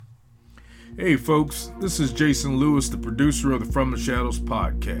Hey folks, this is Jason Lewis, the producer of the From the Shadows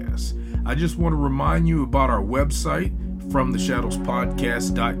podcast. I just want to remind you about our website,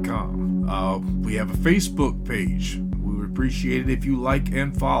 FromTheShadowsPodcast.com. We have a Facebook page. We would appreciate it if you like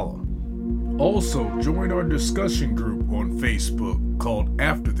and follow. Also, join our discussion group on Facebook called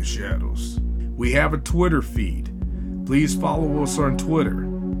After the Shadows. We have a Twitter feed. Please follow us on Twitter.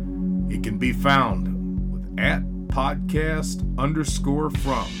 It can be found with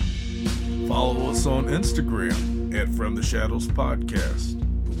 @podcast_from. Follow us on Instagram at From the Shadows Podcast.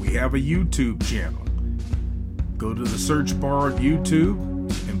 We have a YouTube channel. Go to the search bar at YouTube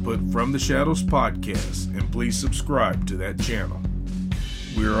and put From the Shadows Podcast, and please subscribe to that channel.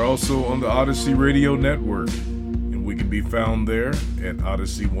 We are also on the Odyssey Radio Network, and we can be found there at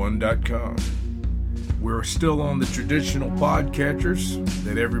odyssey1.com. We're still on the traditional podcatchers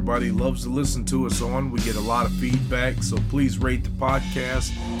that everybody loves to listen to us on. We get a lot of feedback, so please rate the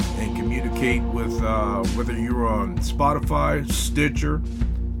podcast and communicate with whether you're on Spotify, Stitcher,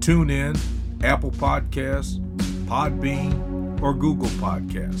 TuneIn, Apple Podcasts, Podbean, or Google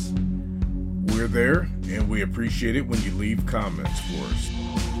Podcasts. We're there, and we appreciate it when you leave comments for us.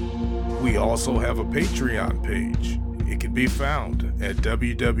 We also have a Patreon page. It can be found at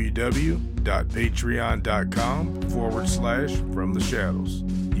www.patreon.com/From the Shadows.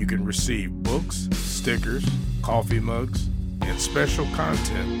 You can receive books, stickers, coffee mugs, and special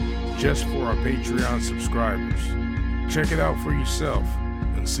content just for our Patreon subscribers. Check it out for yourself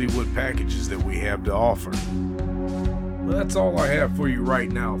and see what packages that we have to offer. Well, that's all I have for you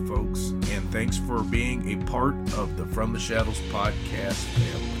right now, folks, and thanks for being a part of the From the Shadows podcast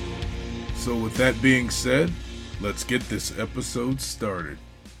family. So with that being said, let's get this episode started.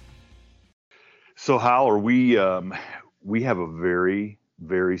 So, Howler, we have a very,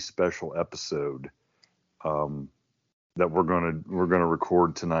 very special episode that we're gonna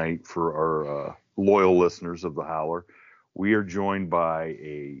record tonight for our loyal listeners of the Howler. We are joined by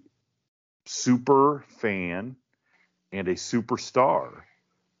a super fan and a superstar,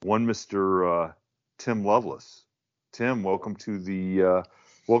 one Mr. Tim Lovelace. Tim, welcome to the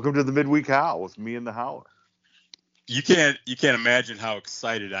Midweek Howl with me and the Howler. You can't imagine how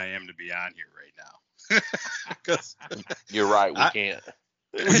excited I am to be on here right now. You're right, we can't.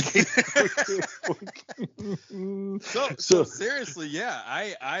 So seriously, yeah,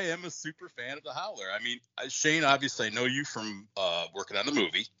 I am a super fan of the Howler. I mean, Shane, obviously I know you from working on the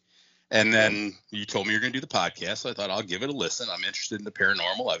movie, and then you told me you're going to do the podcast, so I thought I'll give it a listen. I'm interested in the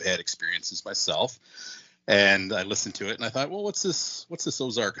paranormal. I've had experiences myself, and I listened to it, and I thought, well, what's this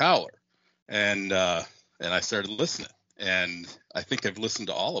Ozark Howler? And I started listening, and I think I've listened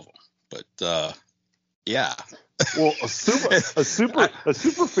to all of them. But yeah. Well, a super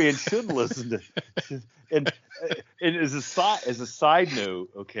fan should listen to. And as a side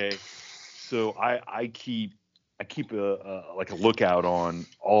note, okay. So I keep a lookout on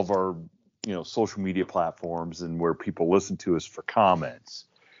all of our social media platforms and where people listen to us for comments.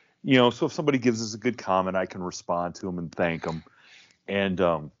 So if somebody gives us a good comment, I can respond to them and thank them. And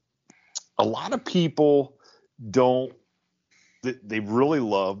a lot of people they really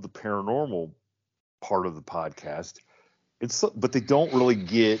love the paranormal part of the podcast. But they don't really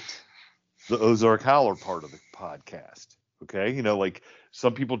get the Ozark Howler part of the podcast. Okay. Like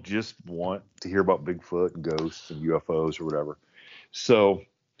some people just want to hear about Bigfoot and ghosts and UFOs or whatever. So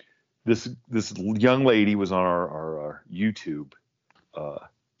this young lady was on our YouTube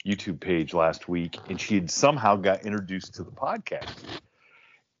page last week, and she had somehow got introduced to the podcast.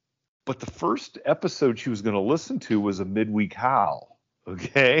 But the first episode she was going to listen to was a midweek howl,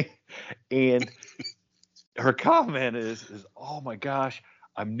 okay? And her comment is, oh my gosh,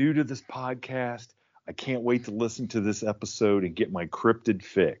 I'm new to this podcast. I can't wait to listen to this episode and get my cryptid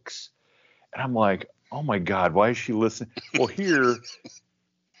fix. And I'm like, oh my God, why is she listening? Well, here,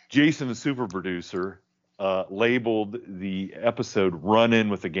 Jason, the super producer, labeled the episode Run In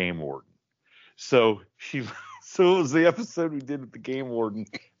with the Game Warden. So it was the episode we did with the Game Warden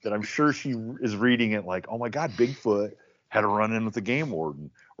that I'm sure she is reading it like, oh my God, Bigfoot had a run in with the Game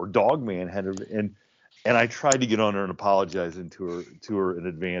Warden, or Dogman had and I tried to get on her and apologize to her in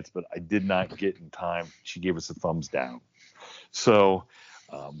advance, but I did not get in time. She gave us a thumbs down. So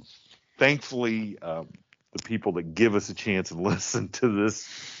thankfully, the people that give us a chance and listen to this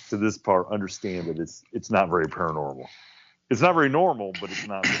part understand that it's not very paranormal. It's not very normal, but it's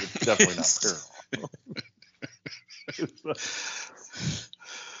definitely not paranormal.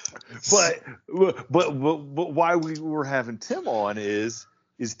 But why we were having Tim on is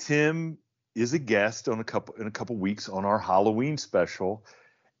Tim is a guest in a couple weeks on our Halloween special,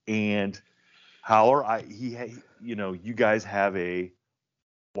 and Howler, you guys have a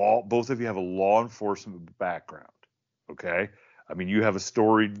both of you have a law enforcement background. Okay. I mean, you have a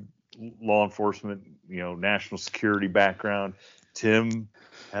storied law enforcement, national security background. Tim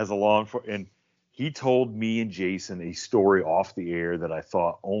has a law enforcement, and he told me and Jason a story off the air that I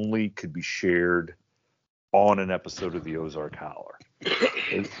thought only could be shared on an episode of the Ozark Howler.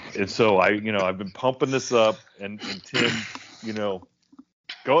 And so I've been pumping this up, and Tim,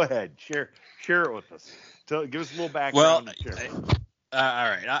 go ahead, share it with us. Give us a little background. Well, all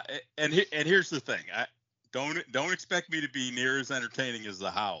right. And here's the thing. Don't expect me to be near as entertaining as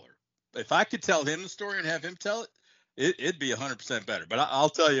the Howler. If I could tell him the story and have him tell it, it'd be 100% better. But I'll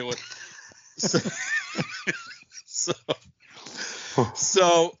tell you what.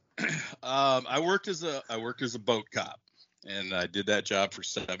 So I worked as a boat cop, and I did that job for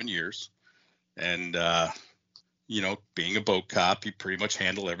 7 years. And being a boat cop, you pretty much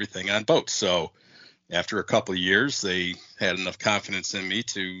handle everything on boats. So after a couple of years, they had enough confidence in me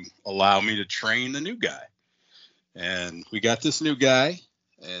to allow me to train the new guy. And we got this new guy,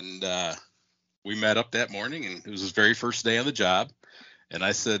 and we met up that morning, and it was his very first day on the job. And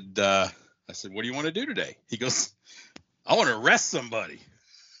I said, what do you want to do today? He goes, I want to arrest somebody.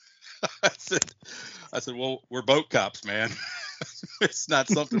 I said, well, we're boat cops, man. It's not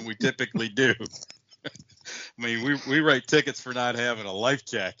something we typically do. I mean, we write tickets for not having a life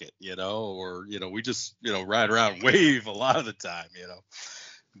jacket, or, we just, ride around and wave a lot of the time,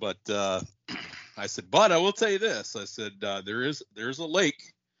 But I said, but I will tell you this. I said, there's a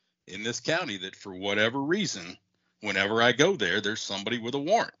lake in this county that for whatever reason, whenever I go there, there's somebody with a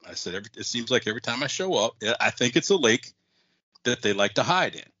warrant. I said, it seems like every time I show up, I think it's a lake that they like to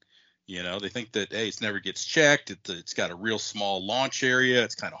hide in. They think that, hey, it never gets checked. It's got a real small launch area.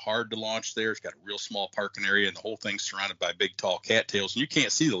 It's kind of hard to launch there. It's got a real small parking area, and the whole thing's surrounded by big, tall cattails. And you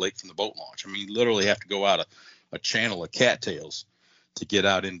can't see the lake from the boat launch. I mean, you literally have to go out a channel of cattails to get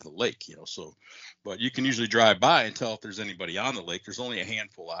out into the lake, So, but you can usually drive by and tell if there's anybody on the lake. There's only a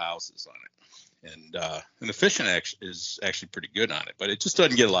handful of houses on it. And the fishing is actually pretty good on it, but it just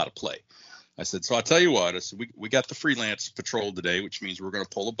doesn't get a lot of play. I said, so I'll tell you what. I said, we got the freelance patrol today, which means we're going to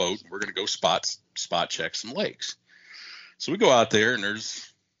pull a boat and we're going to go spot check some lakes. So we go out there, and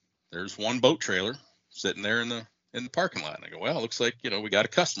there's one boat trailer sitting there in the parking lot. And I go, well, it looks like we got a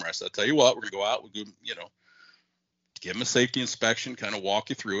customer. I said, I'll tell you what, we're going to go out. We'll give them a safety inspection, kind of walk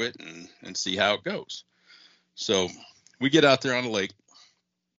you through it and see how it goes. So we get out there on the lake,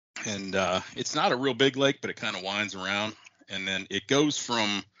 and it's not a real big lake, but it kind of winds around, and then it goes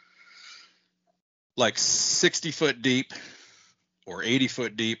from like 60 foot deep or 80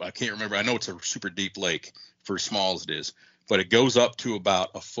 foot deep. I can't remember. I know it's a super deep lake for as small as it is, but it goes up to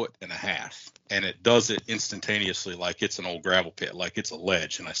about 1.5 feet, and it does it instantaneously, like it's an old gravel pit, like it's a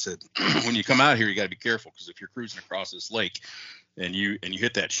ledge. And I said, when you come out here, you got to be careful, because if you're cruising across this lake and you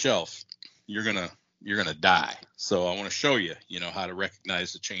hit that shelf, you're gonna die. So I want to show you, how to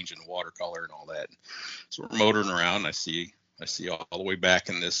recognize the change in the water color and all that. So we're motoring around, and I see all the way back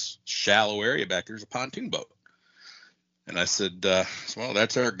in this shallow area back there's a pontoon boat. And I said, well,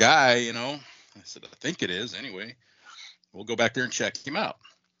 that's our guy, I said, I think it is. Anyway, we'll go back there and check him out.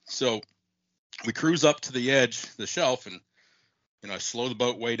 So we cruise up to the edge, the shelf, and I slow the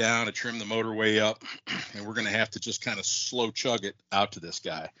boat way down, I trim the motor way up, and we're going to have to just kind of slow chug it out to this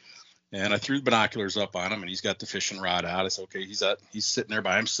guy. And I threw the binoculars up on him, and he's got the fishing rod out. I said, okay, he's sitting there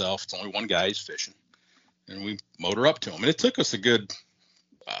by himself. It's only one guy, he's fishing. And we motor up to him. And it took us a good,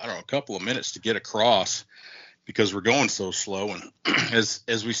 a couple of minutes to get across, because we're going so slow. And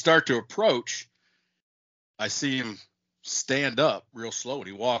as we start to approach, I see him stand up real slow, and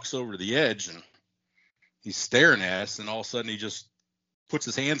he walks over to the edge, and he's staring at us. And all of a sudden he just puts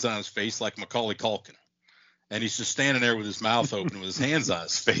his hands on his face like Macaulay Culkin. And he's just standing there with his mouth open with his hands on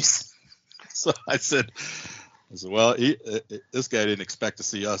his face. So I said, well, this guy didn't expect to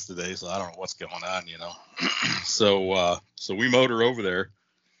see us today, so I don't know what's going on, So we motor over there,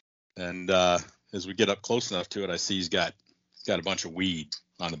 and as we get up close enough to it, I see he's got a bunch of weed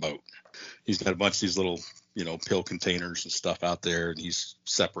on the boat. He's got a bunch of these little, pill containers and stuff out there, and he's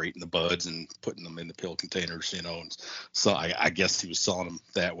separating the buds and putting them in the pill containers, And so I guess he was selling them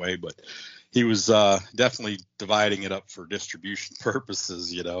that way, but he was definitely dividing it up for distribution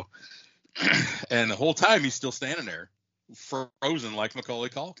purposes, And the whole time he's still standing there, frozen like Macaulay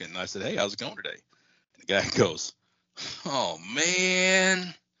Culkin. And I said, hey, how's it going today? And the guy goes, oh,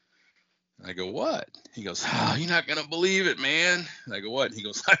 man. And I go, what? He goes, oh, you're not going to believe it, man. And I go, what? And he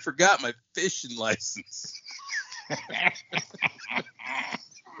goes, I forgot my fishing license.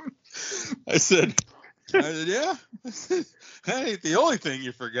 I said, yeah. I said, that ain't the only thing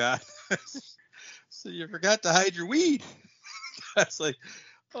you forgot. So you forgot to hide your weed. I was like,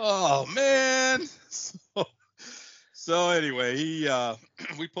 Oh man. So anyway,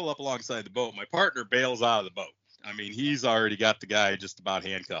 we pull up alongside the boat. My partner bails out of the boat. I mean, he's already got the guy just about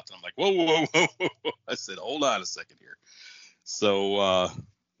handcuffed. And I'm like, whoa, whoa, whoa, whoa, whoa. I said, hold on a second here. So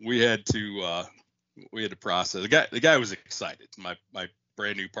we had to process. The guy was excited. My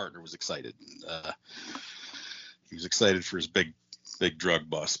brand new partner was excited. He was excited for his big drug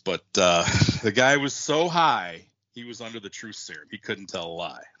bust. But the guy was so high, he was under the truth serum. He couldn't tell a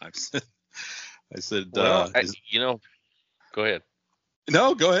lie. I said, well, go ahead.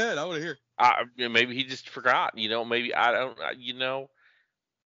 No, go ahead. I want to hear. Maybe he just forgot. Maybe I don't.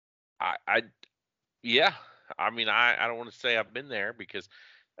 Yeah. I mean, I don't want to say I've been there because,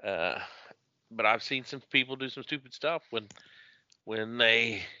 but I've seen some people do some stupid stuff when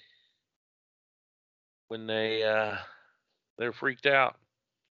they're freaked out.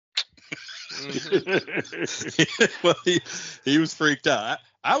 Well, he was freaked out.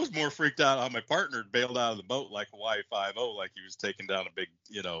 I was more freaked out how my partner bailed out of the boat like Hawaii 5-0, like he was taking down a big,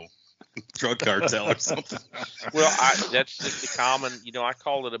 drug cartel or something. Well, that's just the common, I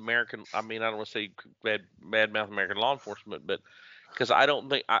call it American. I mean, I don't want to say bad mouth American law enforcement, but because I don't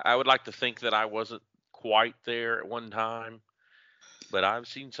think I would like to think that I wasn't quite there at one time, but I've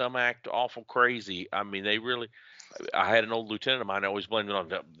seen some act awful crazy. I mean, I had an old lieutenant of mine. I always blamed it on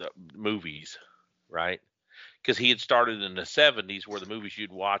the movies, right? Because he had started in the 70s where the movies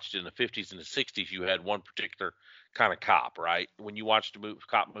you'd watched in the 50s and the 60s, you had one particular kind of cop, right? When you watched a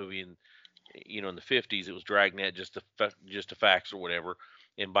cop movie in the 50s, it was Dragnet, just the facts or whatever.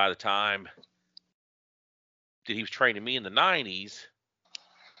 And by the time that he was training me in the 90s,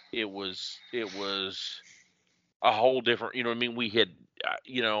 it was a whole different, we had,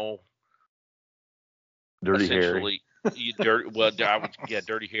 Dirty essentially, Harry.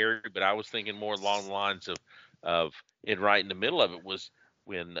 Dirty Harry, but I was thinking more along the lines of and right in the middle of it was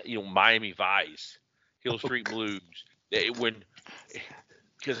when Miami Vice, Hill Street Blues,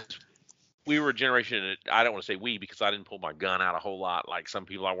 because we were a generation. I don't want to say we because I didn't pull my gun out a whole lot like some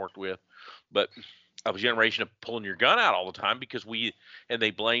people I worked with, but I was a generation of pulling your gun out all the time because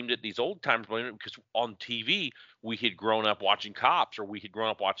they blamed it. These old timers blamed it because on TV we had grown up watching cops, or we had grown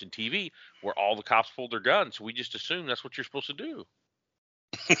up watching TV where all the cops pulled their guns. So we just assumed that's what you're supposed to do.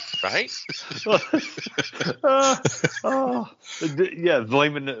 Right? Yeah,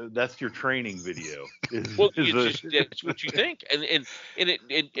 blaming that's your training video. That's what you think, and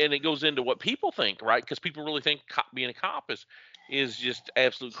it goes into what people think, right? Because people really think being a cop is just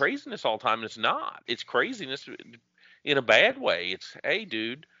absolute craziness all the time, and it's not. It's craziness in a bad way. It's, hey,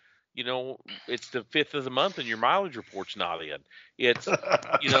 dude, it's the 5th of the month and your mileage report's not in. It's,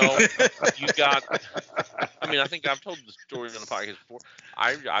 you got, I mean, I think I've told the story on the podcast before.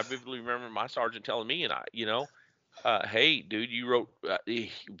 I vividly remember my sergeant telling me, hey, dude, you wrote,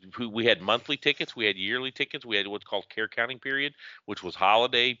 we had monthly tickets, we had yearly tickets, we had what's called care counting period, which was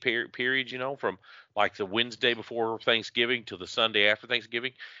holiday periods, from like the Wednesday before Thanksgiving to the Sunday after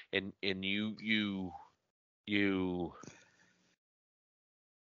Thanksgiving. And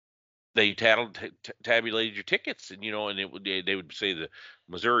they tabulated your tickets, and they would say the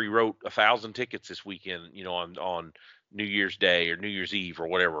Missouri wrote 1,000 tickets this weekend, on New Year's Day or New Year's Eve or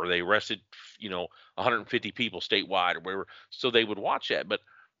whatever. Or they arrested 150 people statewide or whatever. So they would watch that. But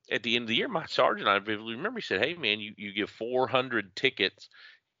at the end of the year, my sergeant, I vividly remember, he said, "Hey man, you give 400 tickets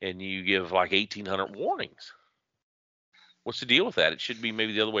and you give like 1,800 warnings. What's the deal with that? It should be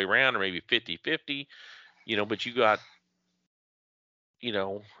maybe the other way around, or maybe 50-50, but you got."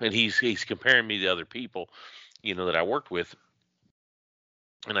 And he's comparing me to other people, that I worked with.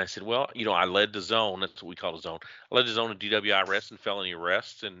 And I said, well, I led the zone. That's what we call a zone. I led the zone of DWI arrests and felony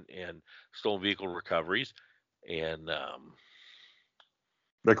arrests and stolen vehicle recoveries. And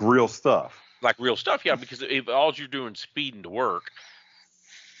like real stuff. Yeah, because if all you're doing is speeding to work,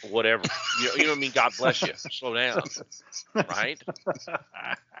 whatever. You know what I mean? God bless you. Slow down. Right?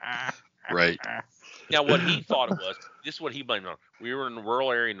 Right. Now, what he thought it was, this is what he blamed it on. We were in a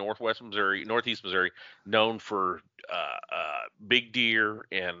rural area, northeast Missouri, known for big deer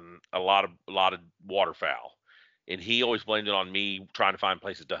and a lot of waterfowl, and he always blamed it on me trying to find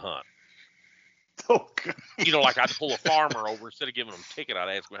places to hunt. Oh, God. Like I'd pull a farmer over instead of giving them a ticket.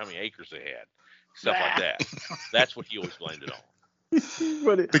 I'd ask them how many acres they had, stuff like that. That's what he always blamed it on.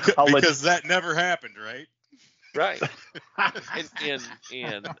 Because that never happened, right? Right. and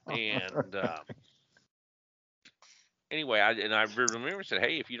anyway, I remember said,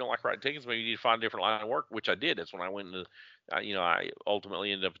 hey, if you don't like writing tickets, maybe you need to find a different line of work, which I did. That's when I went into, I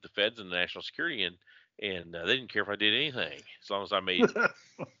ultimately ended up at the feds and the national security, and they didn't care if I did anything as long as I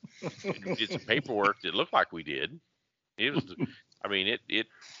did some paperwork that looked like we did. It was I mean, it,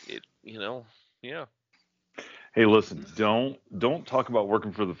 yeah. Hey, listen, don't talk about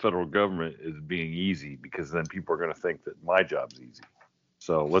working for the federal government as being easy, because then people are going to think that my job's easy.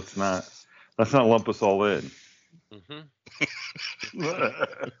 So let's not lump us all in.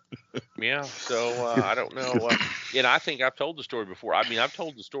 Yeah. So I don't know. And I think I've told the story before. I mean, I've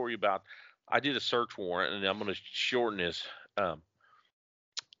told the story about I did a search warrant, and I'm going to shorten this.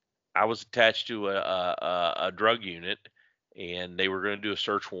 I was attached to a drug unit, and they were going to do a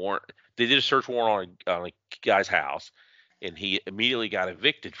search warrant. They did a search warrant on a guy's house, and he immediately got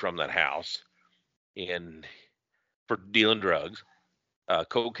evicted from that house, and for dealing drugs,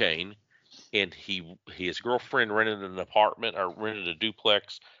 cocaine, and his girlfriend rented an apartment or rented a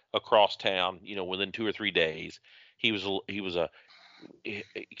duplex across town. Within 2 or 3 days, he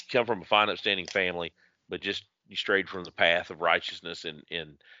come from a fine, upstanding family, but just he strayed from the path of righteousness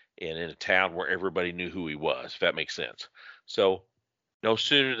in a town where everybody knew who he was, if that makes sense. So no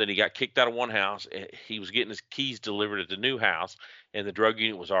sooner than he got kicked out of one house, he was getting his keys delivered at the new house, and the drug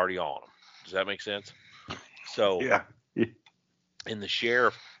unit was already on him. Does that make sense? So Yeah. And the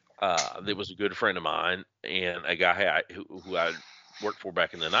sheriff, that was a good friend of mine and a guy who I worked for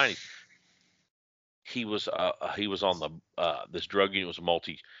back in the 90s. He was on the this drug unit was a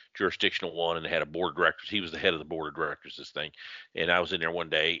multi-jurisdictional one, and they had a board of directors. He was the head of the board of directors, this thing. And I was in there one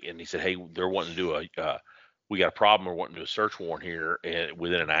day, and he said, "Hey, they're wanting to do we got a problem. We're wanting to do a search warrant here, and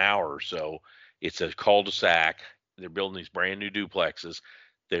within an hour or so. It's a cul-de-sac. They're building these brand new duplexes.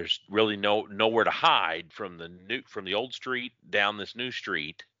 There's really nowhere to hide from the old street down this new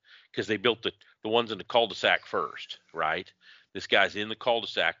street, because they built the ones in the cul-de-sac first, right? This guy's in the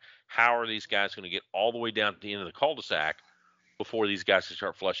cul-de-sac. How are these guys going to get all the way down to the end of the cul-de-sac before these guys can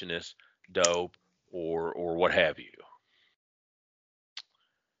start flushing this dope or what have you?"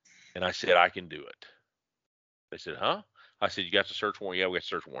 And I said, "I can do it." They said, "Huh?" I said, "You got the search warrant?" "Yeah, we got the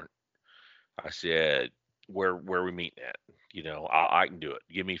search warrant." I said, where we meeting at? I can do it.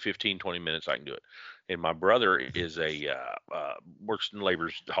 Give me 15, 20 minutes. I can do it. And my brother is works in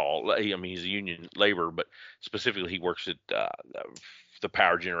labor's hall. I mean, he's a union labor, but specifically he works at the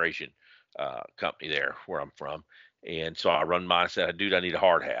power generation company there where I'm from. And so I run by and said, "Dude, I need a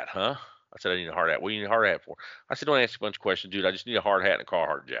hard hat." "Huh?" I said, "I need a hard hat." "What do you need a hard hat for?" I said, "Don't ask a bunch of questions, dude. I just need a hard hat and a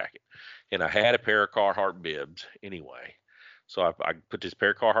Carhartt jacket." And I had a pair of Carhartt bibs anyway. So I put this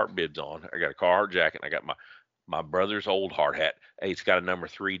pair of Carhartt bibs on. I got a Carhartt jacket, and I got my brother's old hard hat. Hey, it's got a number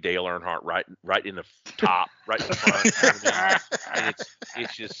 3 Dale Earnhardt right in the top, right in the front, and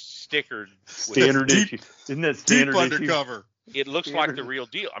it's just stickered. Standard issue. Isn't that standard deep issue? undercover? It looks like the real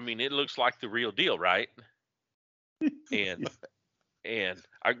deal. I mean, it looks like the real deal, right? And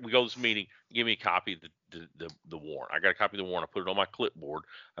we go to this meeting. Give me a copy of the warrant. I got a copy of the warrant. I put it on my clipboard.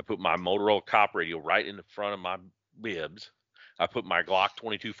 I put my Motorola cop radio right in the front of my bibs. I put my Glock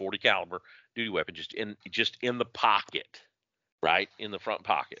 22/40 caliber duty weapon just in the pocket, right in the front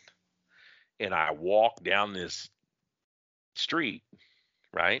pocket. And I walk down this street,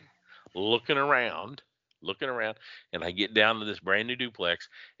 right, looking around, and I get down to this brand new duplex,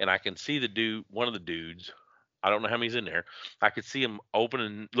 and I can see one of the dudes. I don't know how many's in there. I could see him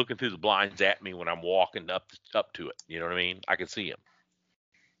opening, looking through the blinds at me when I'm walking up to it. You know what I mean? I could see him.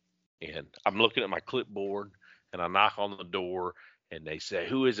 And I'm looking at my clipboard, and I knock on the door, and they say,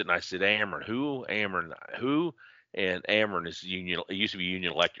 "Who is it?" And I said, "Ameren." "Who?" "Ameren." "Who?" And Ameren is Union. It used to be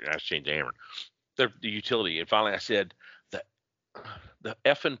Union Electric, and I changed to Ameren. They're the utility. And finally, I said, "The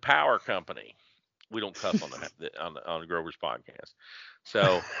effing power company." We don't cuss on the Grover's podcast.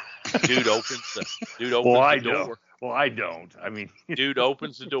 So, dude opens the door. Well, I don't. I mean, dude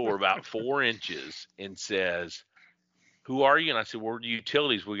opens the door about 4 inches and says, "Who are you?" And I said, "We're the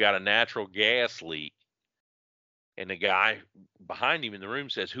utilities. We got a natural gas leak." And the guy behind him in the room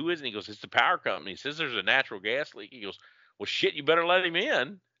says, "Who is it?" And he goes, "It's the power company." He says, "There's a natural gas leak." He goes, "Well, shit, you better let him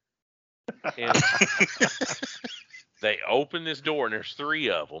in." And they open this door, and there's 3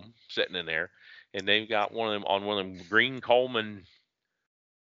 of them sitting in there, and they've got one of them green Coleman,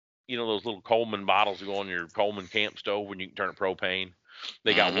 those little Coleman bottles that go on your Coleman camp stove when you can turn it propane.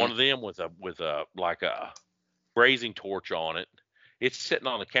 They got one of them with a like a grazing torch on it. It's sitting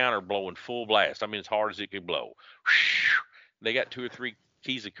on the counter blowing full blast. I mean, as hard as it could blow. They got 2 or 3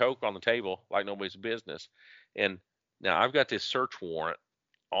 keys of Coke on the table like nobody's business. And now I've got this search warrant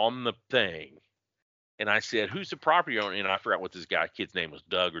on the thing. And I said, "Who's the property owner?" And I forgot what this kid's name was,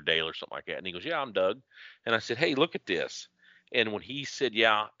 Doug or Dale or something like that. And he goes, "Yeah, I'm Doug." And I said, "Hey, look at this." And when he said,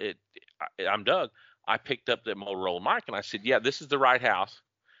 "Yeah, I'm Doug," I picked up that Motorola mic and I said, "Yeah, this is the right house."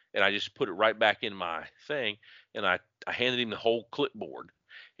 And I just put it right back in my thing. And I handed him the whole clipboard.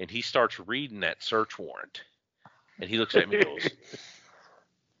 And he starts reading that search warrant. And he looks at me and goes,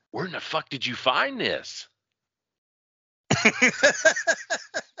 "Where in the fuck did you find this?"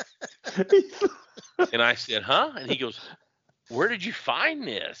 And I said, "Huh?" And he goes, "Where did you find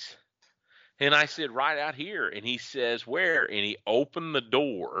this?" And I said, "Right out here." And he says, "Where?" And he opened the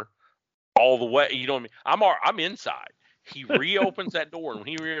door all the way. You know what I mean? I'm inside. He reopens that door, and when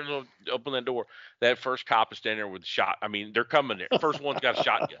he reopens that door, that first cop is standing there with a shot. I mean, they're coming there. First one's got a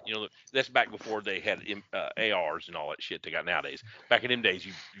shotgun. You know, that's back before they had ARs and all that shit they got nowadays. Back in them days,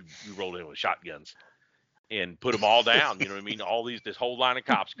 you rolled in with shotguns and put them all down. You know what I mean? This whole line of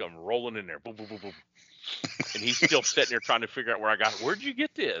cops come rolling in there. Boom, boom, boom, boom. And he's still sitting there trying to figure out where I got it. Where'd you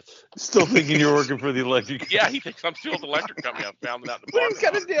get this? Still thinking you're working for the electric. Yeah, he thinks I'm still at the electric company. I found it out in the But parking he's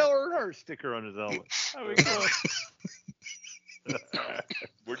got lot. a Dale Earnhardt sticker on his helmet. I mean, come on.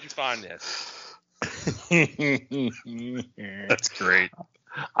 Where'd you find this? That's great.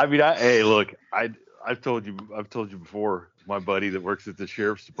 I mean, look, I've told you before. My buddy that works at the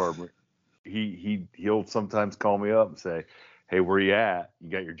sheriff's department, he'll sometimes call me up and say, "Hey, where you at? You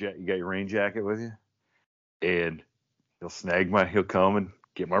got your rain jacket with you?" And he'll come and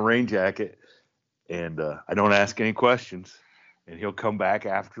get my rain jacket, and I don't ask any questions, and he'll come back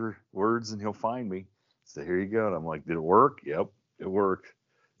afterwards and he'll find me. So here you go. And I'm like, "Did it work?" "Yep, it worked."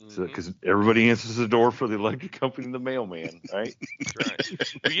 So because everybody answers the door for the electric company and the mailman, right? That's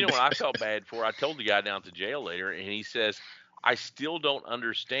right. Well, you know what I felt bad for? I told the guy down at the jail later, and he says, "I still don't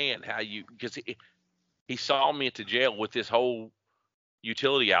understand how you," because he saw me at the jail with this whole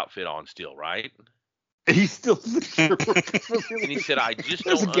utility outfit on still, right? He's still working for the And he said, "I just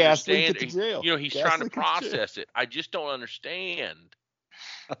There's don't a gas leak understand." at the jail. You know, he's Gas trying to leak at the jail. process it. "I just don't understand."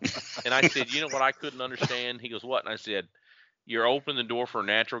 And I said, "You know what I couldn't understand?" He goes, "What?" And I said, "You're opening the door for a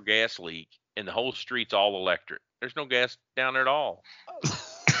natural gas leak, and the whole street's all electric. There's no gas down there at all.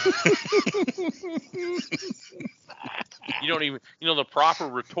 You don't even, the proper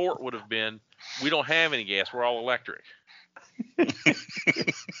retort would have been, we don't have any gas. We're all electric."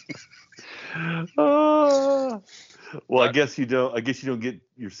 Well, I guess you don't get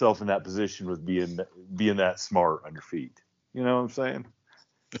yourself in that position with being that smart on your feet. You know what I'm saying?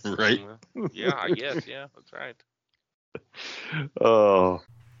 Right. Yeah, I guess. Yeah, that's right. Oh.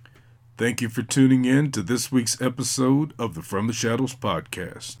 Thank you for tuning in to this week's episode of the From the Shadows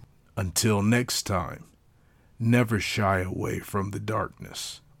podcast. Until next time, never shy away from the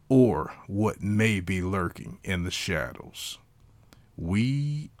darkness or what may be lurking in the shadows.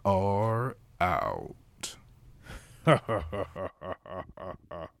 We are out.